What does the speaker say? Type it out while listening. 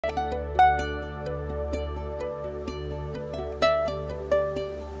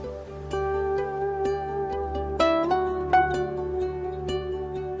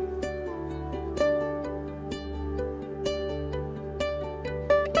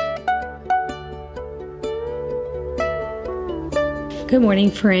Good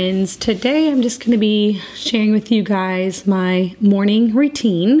morning, friends. Today I'm just going to be sharing with you guys my morning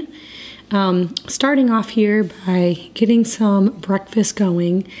routine. Starting off here by getting some breakfast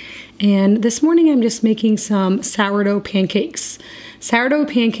going. And this morning I'm just making some sourdough pancakes. Sourdough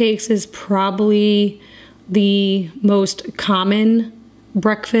pancakes is probably the most common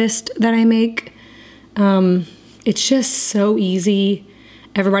breakfast that I make. It's just so easy.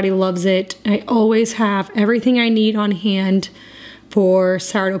 Everybody loves it. I always have everything I need on hand for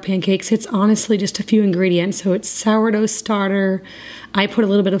sourdough pancakes. It's honestly just a few ingredients. So it's sourdough starter. I put a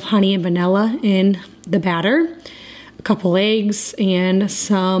little bit of honey and vanilla in the batter, a couple eggs, and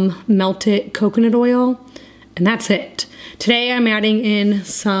some melted coconut oil, and that's it. Today I'm adding in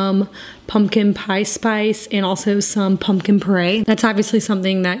some pumpkin pie spice and also some pumpkin puree. That's obviously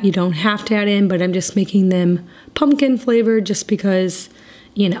something that you don't have to add in, but I'm just making them pumpkin flavored just because,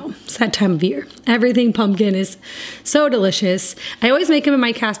 you know, it's that time of year. Everything pumpkin is so delicious. I always make them in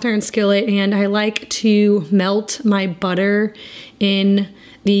my cast iron skillet, and I like to melt my butter in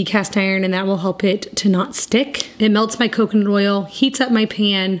the cast iron, and that will help it to not stick. It melts my coconut oil, heats up my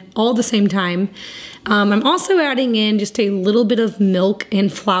pan all at the same time. I'm also adding in just a little bit of milk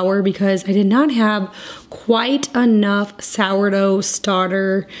and flour because I did not have quite enough sourdough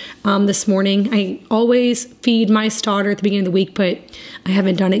starter this morning. I always feed my starter at the beginning of the week, but I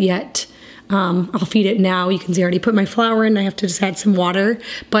haven't done it yet. I'll feed it now. You can see I already put my flour in. I have to just add some water.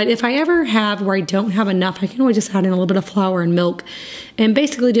 But if I ever have where I don't have enough, I can always just add in a little bit of flour and milk and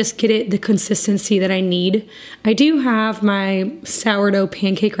basically just get it the consistency that I need. I do have my sourdough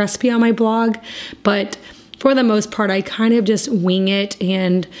pancake recipe on my blog, but for the most part, I kind of just wing it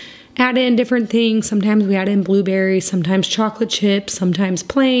and add in different things. Sometimes we add in blueberries, sometimes chocolate chips, sometimes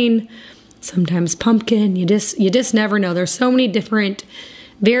plain, sometimes pumpkin. You just never know. There's so many different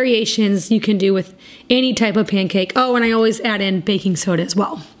variations you can do with any type of pancake. Oh, and I always add in baking soda as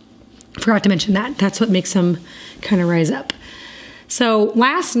well. Forgot to mention that. That's what makes them kind of rise up. So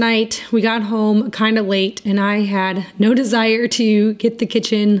last night we got home kind of late, and I had no desire to get the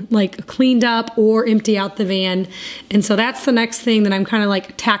kitchen like cleaned up or empty out the van. And so that's the next thing that I'm kind of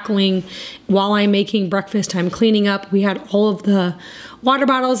like tackling while I'm making breakfast. I'm cleaning up. We had all of the water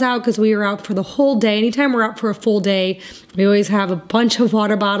bottles out because we were out for the whole day. Anytime we're out for a full day, we always have a bunch of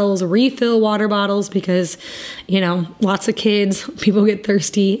water bottles, refill water bottles because, you know, lots of kids, people get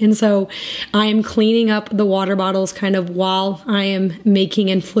thirsty. And so I'm cleaning up the water bottles kind of while I am making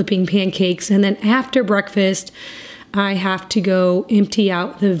and flipping pancakes. And then after breakfast, I have to go empty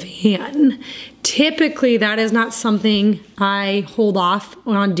out the van. Typically, that is not something I hold off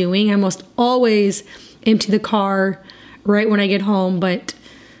on doing. I almost always empty the car right when I get home, but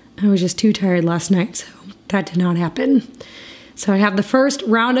I was just too tired last night, so that did not happen. So I have the first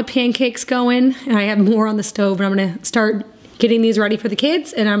round of pancakes going, and I have more on the stove, and I'm gonna start getting these ready for the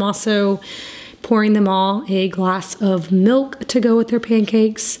kids, and I'm also pouring them all a glass of milk to go with their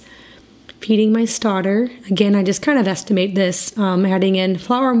pancakes, feeding my starter. Again, I just kind of estimate this, adding in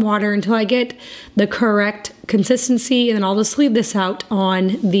flour and water until I get the correct consistency, and then I'll just leave this out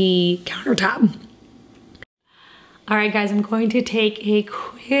on the countertop. All right, guys, I'm going to take a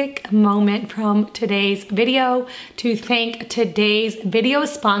quick moment from today's video to thank today's video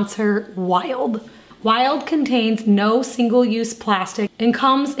sponsor, Wild. Wild contains no single-use plastic and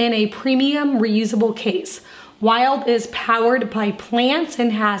comes in a premium reusable case. Wild is powered by plants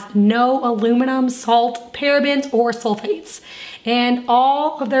and has no aluminum, salt, parabens, or sulfates. And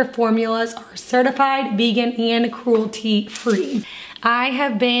all of their formulas are certified vegan and cruelty-free. I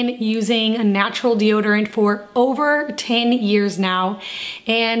have been using a natural deodorant for over 10 years now,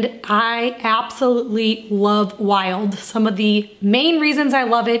 and I absolutely love Wild. Some of the main reasons I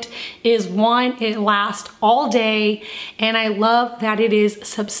love it is one, it lasts all day, and I love that it is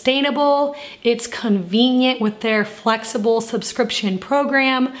sustainable, it's convenient with their flexible subscription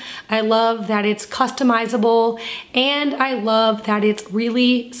program, I love that it's customizable, and I love that it's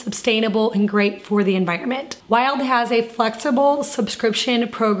really sustainable and great for the environment. Wild has a flexible subscription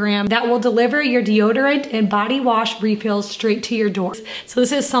program that will deliver your deodorant and body wash refills straight to your door. So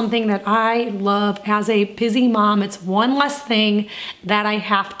this is something that I love as a busy mom. It's one less thing that I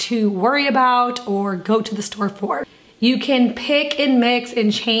have to worry about or go to the store for. You can pick and mix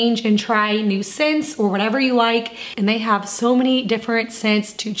and change and try new scents or whatever you like, and they have so many different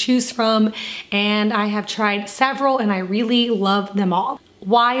scents to choose from, and I have tried several and I really love them all.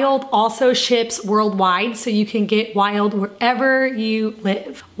 Wild also ships worldwide, so you can get Wild wherever you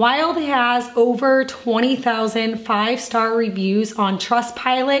live. Wild has over 20,000 5-star reviews on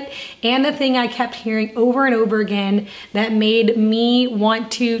Trustpilot, and the thing I kept hearing over and over again that made me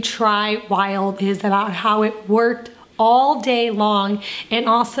want to try Wild is about how it worked all day long, and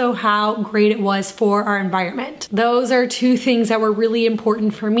also how great it was for our environment. Those are two things that were really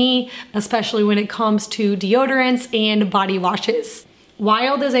important for me, especially when it comes to deodorants and body washes.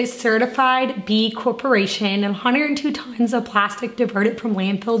 Wild is a certified B Corporation and 102 tons of plastic diverted from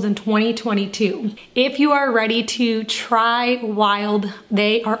landfills in 2022. If you are ready to try Wild,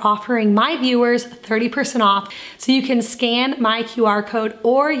 they are offering my viewers 30% off. So you can scan my QR code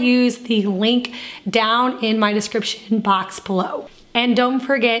or use the link down in my description box below. And don't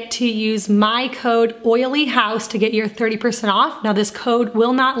forget to use my code OILYHOUSE to get your 30% off. Now this code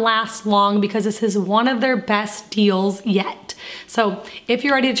will not last long because this is one of their best deals yet. So if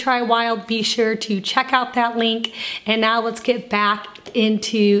you're ready to try Wild, be sure to check out that link. And now let's get back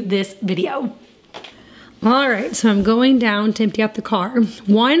into this video. All right, so I'm going down to empty out the car.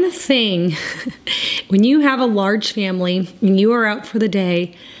 One thing, when you have a large family and you are out for the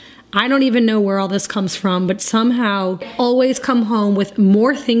day, I don't even know where all this comes from, but somehow I always come home with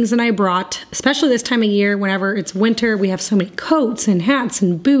more things than I brought, especially this time of year. Whenever it's winter, we have so many coats and hats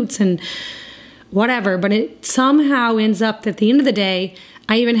and boots and whatever, but it somehow ends up that at the end of the day,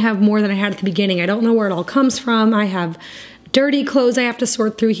 I even have more than I had at the beginning. I don't know where it all comes from. I have dirty clothes I have to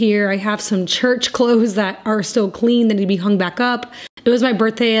sort through here. I have some church clothes that are still clean that need to be hung back up. It was my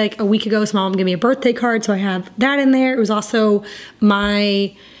birthday like a week ago, so Mom gave me a birthday card, so I have that in there. It was also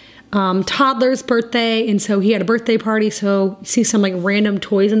my toddler's birthday, and so he had a birthday party, so you see some like random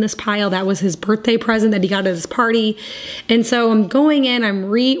toys in this pile. That was his birthday present that he got at his party. And so I'm going in, I'm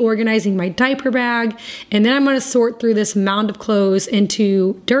reorganizing my diaper bag, and then I'm going to sort through this mound of clothes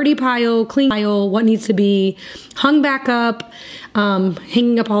into dirty pile, clean pile, what needs to be hung back up,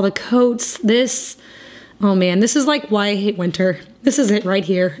 hanging up all the coats. Oh man, this is like why I hate winter. This is it right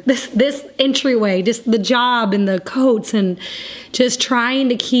here. This entryway, just the job and the coats and just trying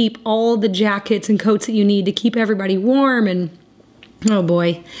to keep all the jackets and coats that you need to keep everybody warm, and oh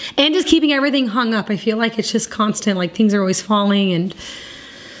boy. And just keeping everything hung up. I feel like it's just constant, like things are always falling and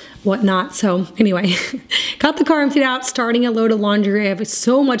whatnot. So anyway, got the car emptied out, starting a load of laundry. I have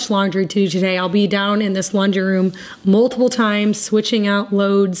so much laundry to do today. I'll be down in this laundry room multiple times, switching out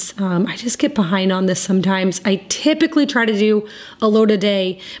loads. I just get behind on this sometimes. I typically try to do a load a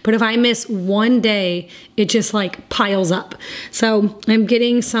day, but if I miss one day, it just like piles up. So I'm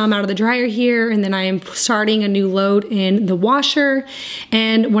getting some out of the dryer here, and then I am starting a new load in the washer.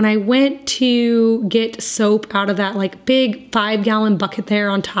 And when I went to get soap out of that like big 5-gallon bucket there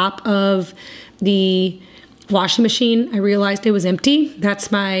on top of the washing machine, I realized it was empty. That's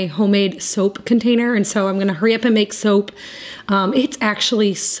my homemade soap container, and so I'm gonna hurry up and make soap. It's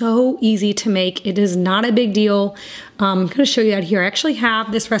actually so easy to make. It is not a big deal. I'm gonna show you that here. I actually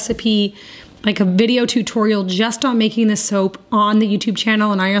have this recipe, like a video tutorial just on making this soap on the YouTube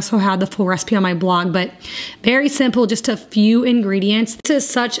channel, and I also had the full recipe on my blog, but very simple, just a few ingredients. This is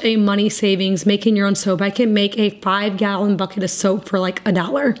such a money savings making your own soap. I can make a 5-gallon bucket of soap for like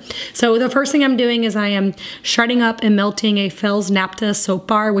 $1. So the first thing I'm doing is I am shredding up and melting a Fells Napta soap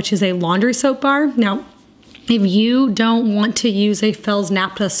bar, which is a laundry soap bar. Now, if you don't want to use a Fells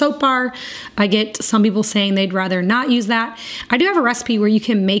Napta soap bar, I get some people saying they'd rather not use that. I do have a recipe where you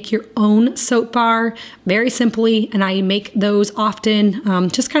can make your own soap bar very simply, and I make those often.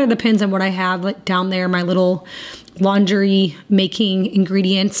 Just kind of depends on what I have like down there, my little laundry making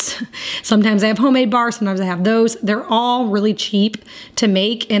ingredients. Sometimes I have homemade bars, sometimes I have those. They're all really cheap to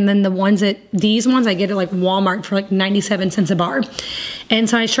make, and then these ones I get at like Walmart for like 97 cents a bar. And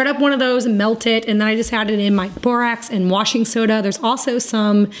so I shred up one of those and melt it, and then I just added in my borax and washing soda. There's also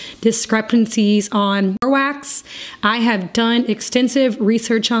some discrepancies on borax. I have done extensive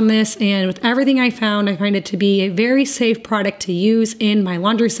research on this, and with everything I found, I find it to be a very safe product to use in my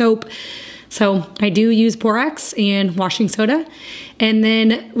laundry soap. So I do use borax and washing soda. And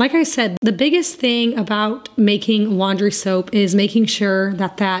then, like I said, the biggest thing about making laundry soap is making sure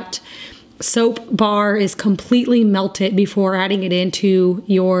that that soap bar is completely melted before adding it into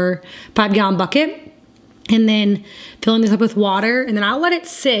your 5-gallon bucket. And then filling this up with water, and then I'll let it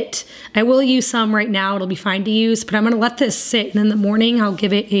sit. I will use some right now, it'll be fine to use, but I'm gonna let this sit, and in the morning I'll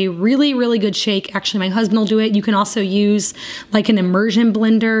give it a really, really good shake. Actually, my husband will do it. You can also use like an immersion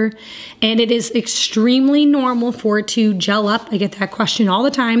blender, and it is extremely normal for it to gel up. I get that question all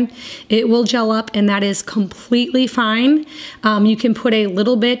the time. It will gel up, and that is completely fine. You can put a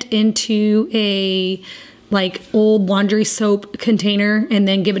little bit into a like old laundry soap container and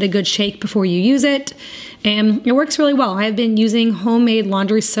then give it a good shake before you use it. And it works really well. I've been using homemade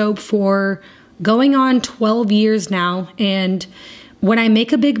laundry soap for going on 12 years now. And when I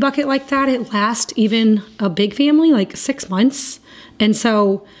make a big bucket like that, it lasts even a big family, like 6 months. And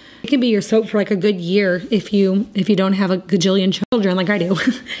so can be your soap for like a good year if you don't have a gajillion children like I do.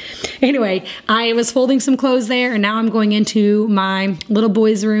 Anyway, I was folding some clothes there, and now I'm going into my little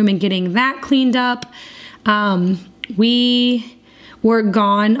boy's room and getting that cleaned up. We were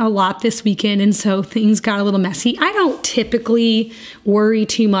gone a lot this weekend, and so things got a little messy. I don't typically worry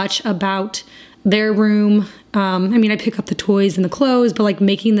too much about their room. I mean, I pick up the toys and the clothes, but like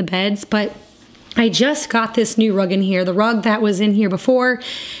making the beds. But I just got this new rug in here. The rug that was in here before,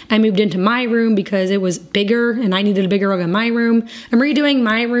 I moved into my room because it was bigger and I needed a bigger rug in my room. I'm redoing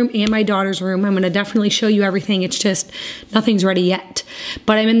my room and my daughter's room. I'm going to definitely show you everything. It's just nothing's ready yet.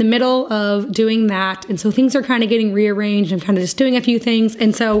 But I'm in the middle of doing that. And so things are kind of getting rearranged. I'm kind of just doing a few things.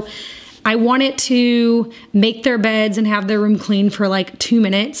 And so I wanted to make their beds and have their room clean for like 2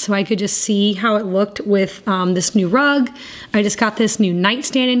 minutes so I could just see how it looked with this new rug. I just got this new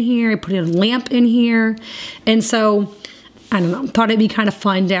nightstand in here. I put a lamp in here. And so, I don't know, thought it'd be kind of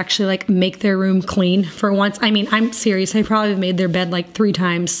fun to actually like make their room clean for once. I mean, I'm serious. I probably have made their bed like 3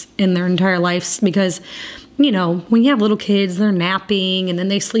 times in their entire lives because, you know, when you have little kids, they're napping and then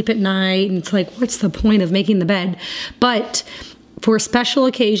they sleep at night. And it's like, what's the point of making the bed? But for special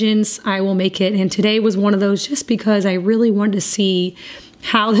occasions, I will make it. And today was one of those just because I really wanted to see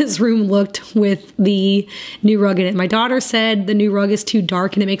how this room looked with the new rug in it. My daughter said the new rug is too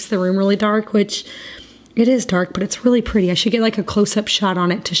dark and it makes the room really dark, which it is dark, but it's really pretty. I should get like a close-up shot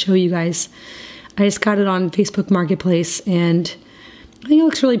on it to show you guys. I just got it on Facebook Marketplace and I think it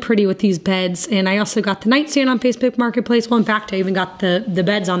looks really pretty with these beds. And I also got the nightstand on Facebook Marketplace. Well, in fact, I even got the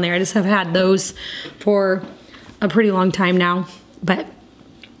beds on there. I just have had those for a pretty long time now. But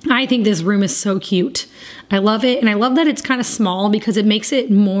I think this room is so cute. I love it. And I love that it's kind of small because it makes it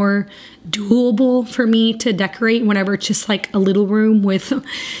more doable for me to decorate whenever it's just like a little room with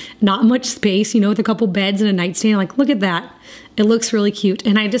not much space, you know, with a couple beds and a nightstand. Like, look at that. It looks really cute.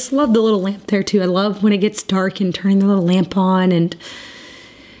 And I just love the little lamp there too. I love when it gets dark and turning the little lamp on, and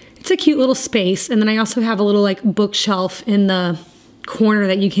it's a cute little space. And then I also have a little like bookshelf in the corner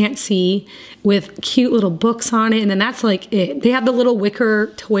that you can't see with cute little books on it. And then that's like it. They have the little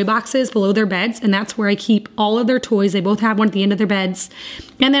wicker toy boxes below their beds, and that's where I keep all of their toys. They both have one at the end of their beds.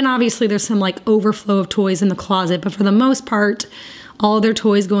 And then obviously there's some like overflow of toys in the closet, but for the most part, all of their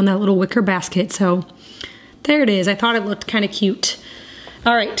toys go in that little wicker basket. So there it is. I thought it looked kind of cute.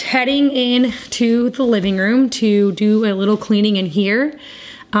 All right, heading in to the living room to do a little cleaning in here.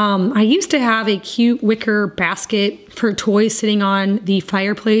 I used to have a cute wicker basket for toys sitting on the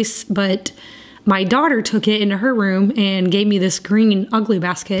fireplace, but my daughter took it into her room and gave me this green ugly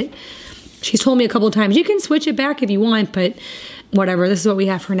basket. She's told me a couple of times, you can switch it back if you want, but whatever, this is what we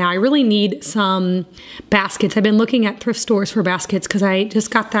have for now. I really need some baskets. I've been looking at thrift stores for baskets because I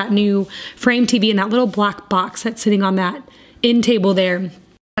just got that new frame TV and that little black box that's sitting on that end table there.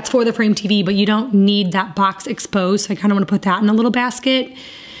 That's for the frame TV, but you don't need that box exposed. So I kind of want to put that in a little basket,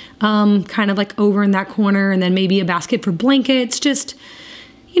 kind of like over in that corner, and then maybe a basket for blankets. Just,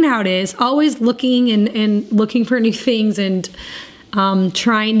 you know how it is. Always looking and looking for new things and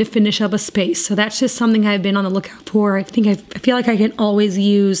trying to finish up a space. So that's just something I've been on the lookout for. I feel like I can always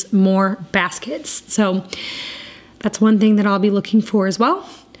use more baskets. So that's one thing that I'll be looking for as well.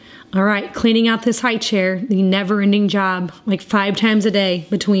 All right, cleaning out this high chair, the never-ending job, like 5 times a day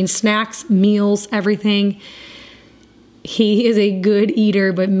between snacks, meals, everything. He is a good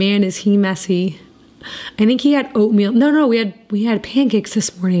eater, but man, is he messy. I think he had oatmeal. No, we had pancakes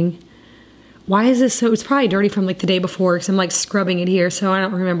this morning. Why is this so? It's probably dirty from like the day before because I'm like scrubbing it here, so I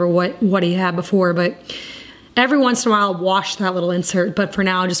don't remember what he had before. But every once in a while, I'll wash that little insert. But for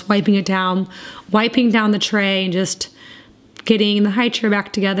now, just wiping down the tray and just getting the high chair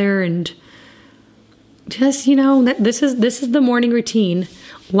back together, and just, you know, this is the morning routine.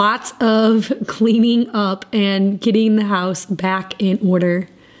 Lots of cleaning up and getting the house back in order.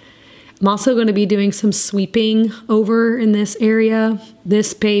 I'm also going to be doing some sweeping over in this area.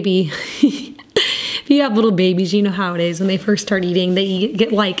 This baby, if you have little babies, you know how it is. When they first start eating, they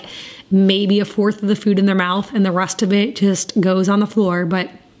get like maybe 1/4 of the food in their mouth and the rest of it just goes on the floor, but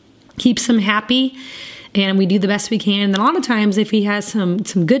keeps them happy. And we do the best we can. And a lot of times if he has some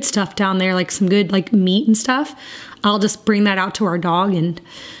good stuff down there, like some good like meat and stuff, I'll just bring that out to our dog and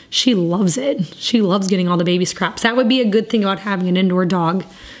she loves it. She loves getting all the baby scraps. That would be a good thing about having an indoor dog.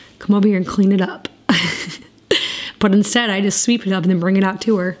 Come over here and clean it up. But instead I just sweep it up and then bring it out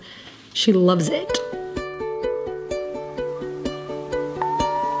to her. She loves it.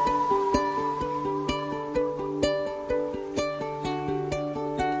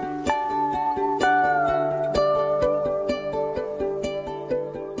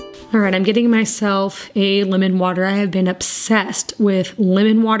 All right, I'm getting myself a lemon water. I have been obsessed with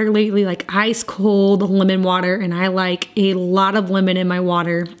lemon water lately, like ice cold lemon water, and I like a lot of lemon in my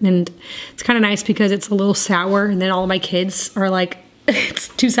water. And it's kind of nice because it's a little sour, and then all of my kids are like, it's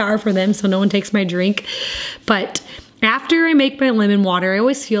too sour for them, so no one takes my drink. But after I make my lemon water, I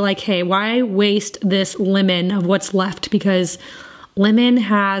always feel like, hey, why waste this lemon of what's left? Because lemon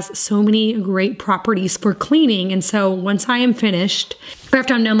has so many great properties for cleaning. And so once I am finished, or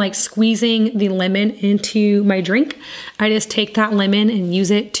after I'm done like squeezing the lemon into my drink, I just take that lemon and use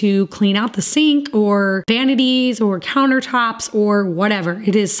it to clean out the sink or vanities or countertops or whatever.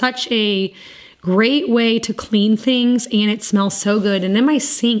 It is such a great way to clean things, and it smells so good. And in my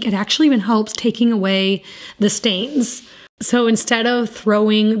sink, it actually even helps taking away the stains. So instead of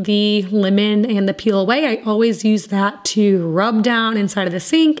throwing the lemon and the peel away, I always use that to rub down inside of the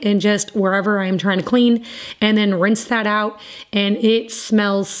sink and just wherever I'm trying to clean, and then rinse that out. And it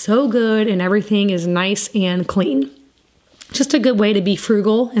smells so good and everything is nice and clean. Just a good way to be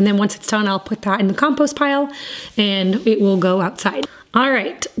frugal. And then once it's done, I'll put that in the compost pile and it will go outside. All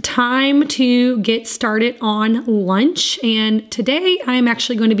right, time to get started on lunch. And today I'm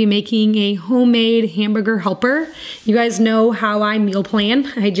actually going to be making a homemade hamburger helper. You guys know how I meal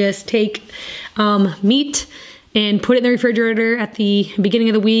plan. I just take meat and put it in the refrigerator at the beginning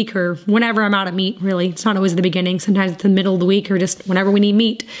of the week or whenever I'm out of meat, really. It's not always the beginning. Sometimes it's the middle of the week or just whenever we need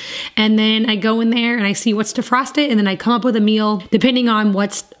meat. And then I go in there and I see what's defrosted, and then I come up with a meal depending on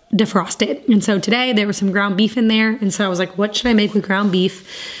what's defrosted. And so today there was some ground beef in there. And so I was like, what should I make with ground beef?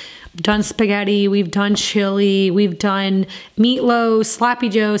 We've done spaghetti, we've done chili, we've done meatloaf, sloppy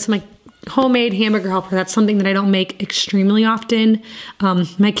joes. So I'm like, homemade hamburger helper. That's something that I don't make extremely often.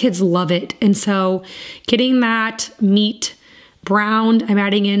 My kids love it. And so getting that meat browned, I'm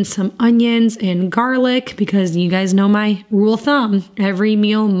adding in some onions and garlic because you guys know my rule of thumb. Every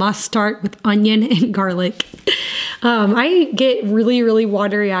meal must start with onion and garlic. I get really, really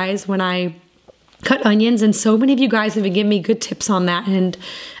watery eyes when I cut onions, and so many of you guys have been giving me good tips on that, and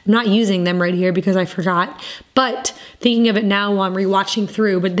I'm not using them right here because I forgot. But thinking of it now while I'm rewatching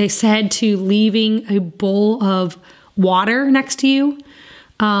through, but they said to leaving a bowl of water next to you,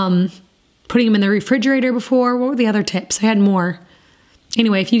 putting them in the refrigerator before. What were the other tips? I had more.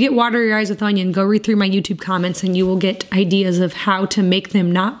 Anyway, if you get watery eyes with onion, go read through my YouTube comments and you will get ideas of how to make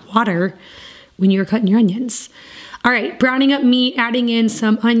them not water when you're cutting your onions. All right, browning up meat, adding in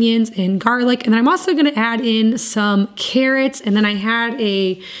some onions and garlic, and then I'm also gonna add in some carrots, and then I had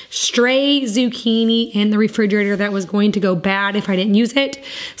a stray zucchini in the refrigerator that was going to go bad if I didn't use it.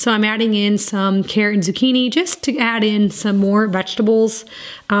 So I'm adding in some carrot and zucchini just to add in some more vegetables.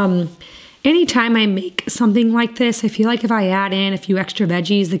 Anytime I make something like this, I feel like if I add in a few extra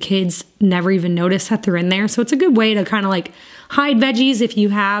veggies, the kids never even notice that they're in there. So it's a good way to kind of like hide veggies if you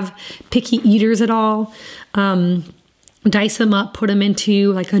have picky eaters at all. Dice them up, put them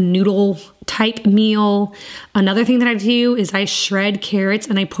into like a noodle type meal. Another thing that I do is I shred carrots,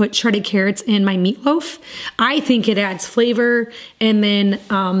 and I put shredded carrots in my meatloaf. I think it adds flavor, and then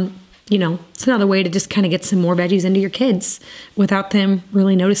you know, it's another way to just kind of get some more veggies into your kids without them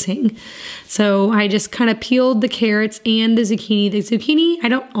really noticing. So I just kind of peeled the carrots and the zucchini. The zucchini, I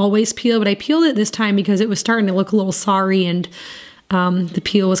don't always peel, but I peeled it this time because it was starting to look a little sorry, and the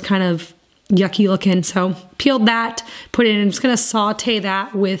peel was kind of yucky looking. So peeled that, put it in. I'm just going to saute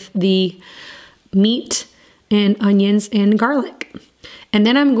that with the meat and onions and garlic. And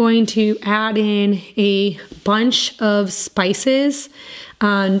then I'm going to add in a bunch of spices,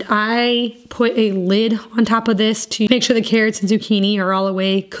 and I put a lid on top of this to make sure the carrots and zucchini are all the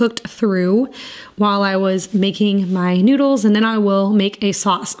way cooked through while I was making my noodles, and then I will make a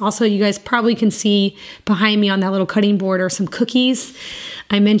sauce. Also, you guys probably can see behind me on that little cutting board are some cookies.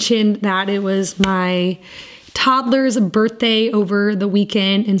 I mentioned that it was my toddler's birthday over the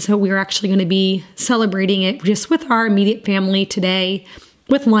weekend, and so we're actually going to be celebrating it just with our immediate family today.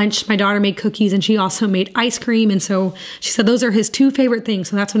 With lunch, my daughter made cookies, and she also made ice cream, and so she said those are his two favorite things,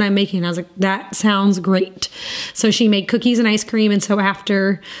 so that's what I'm making. I was like, that sounds great. So she made cookies and ice cream, and so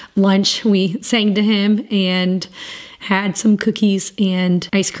after lunch we sang to him and had some cookies and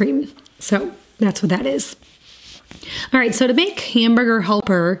ice cream. So that's what that is. All right, so to make hamburger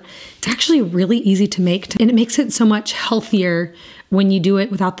helper, it's actually really easy to make, and it makes it so much healthier when you do it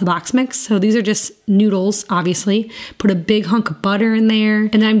without the box mix. So these are just noodles, obviously. Put a big hunk of butter in there,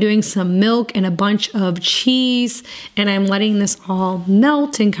 and then I'm doing some milk and a bunch of cheese, and I'm letting this all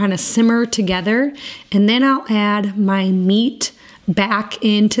melt and kind of simmer together. And then I'll add my meat back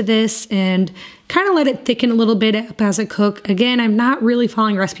into this and kind of let it thicken a little bit up as I cook. Again, I'm not really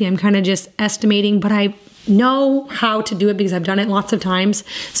following a recipe. I'm kind of just estimating, but I know how to do it because I've done it lots of times.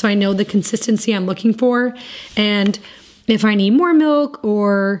 So I know the consistency I'm looking for. And if I need more milk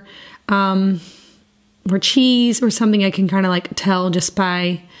or cheese or something, I can kind of like tell just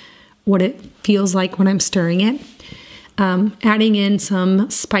by what it feels like when I'm stirring it. Adding in some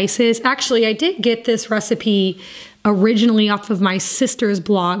spices. Actually, I did get this recipe originally off of my sister's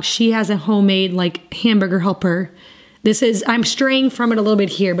blog. She has a homemade like hamburger helper. I'm straying from it a little bit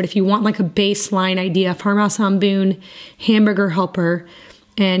here, but if you want like a baseline idea, Farmhouse on Boone hamburger helper,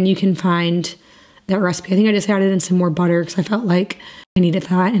 and you can find that recipe. I think I just added in some more butter because I felt like I needed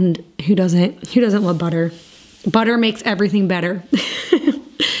that, and who doesn't love butter? Butter makes everything better.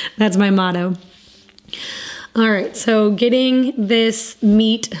 That's my motto. All right, so getting this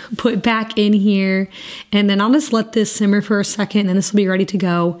meat put back in here, and then I'll just let this simmer for a second, and this will be ready to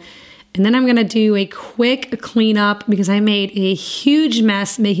go. And then I'm gonna do a quick cleanup because I made a huge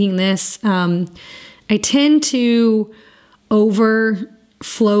mess making this. I tend to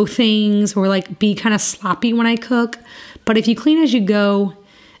overflow things or like be kind of sloppy when I cook, but if you clean as you go,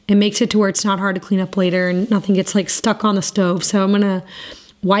 it makes it to where it's not hard to clean up later and nothing gets like stuck on the stove. So I'm gonna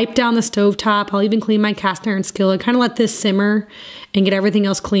wipe down the stove top. I'll even clean my cast iron skillet, kind of let this simmer and get everything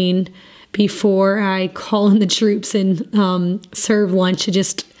else cleaned before I call in the troops and serve lunch. It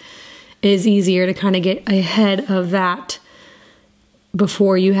just is easier to kind of get ahead of that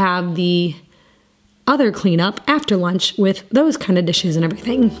before you have the other cleanup after lunch with those kind of dishes and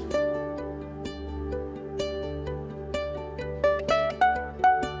everything.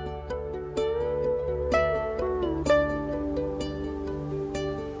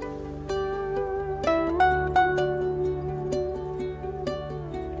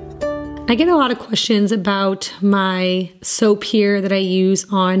 I get a lot of questions about my soap here that I use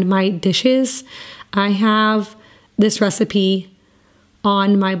on my dishes. I have this recipe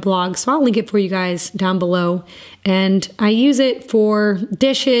on my blog, so I'll link it for you guys down below. And I use it for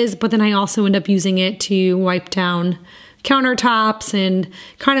dishes, but then I also end up using it to wipe down countertops and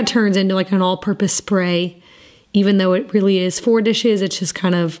kind of turns into like an all-purpose spray. Even though it really is for dishes, it's just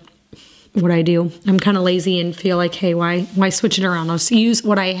kind of what I do. I'm kind of lazy and feel like, hey, why switch it around? I'll just use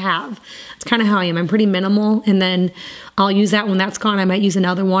what I have. It's kind of how I am. I'm pretty minimal, and then I'll use that when that's gone. I might use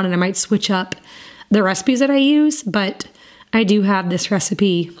another one, and I might switch up the recipes that I use, but I do have this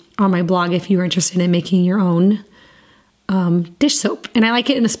recipe on my blog if you're interested in making your own dish soap. And I like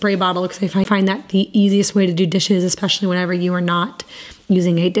it in a spray bottle because I find that the easiest way to do dishes, especially whenever you are not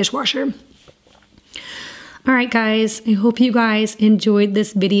using a dishwasher. All right, guys, I hope you guys enjoyed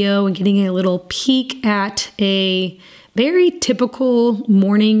this video and getting a little peek at a very typical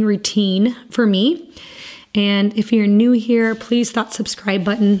morning routine for me. And if you're new here, please hit that subscribe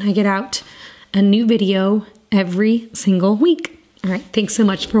button. I get out a new video every single week. All right, thanks so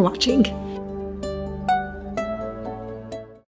much for watching.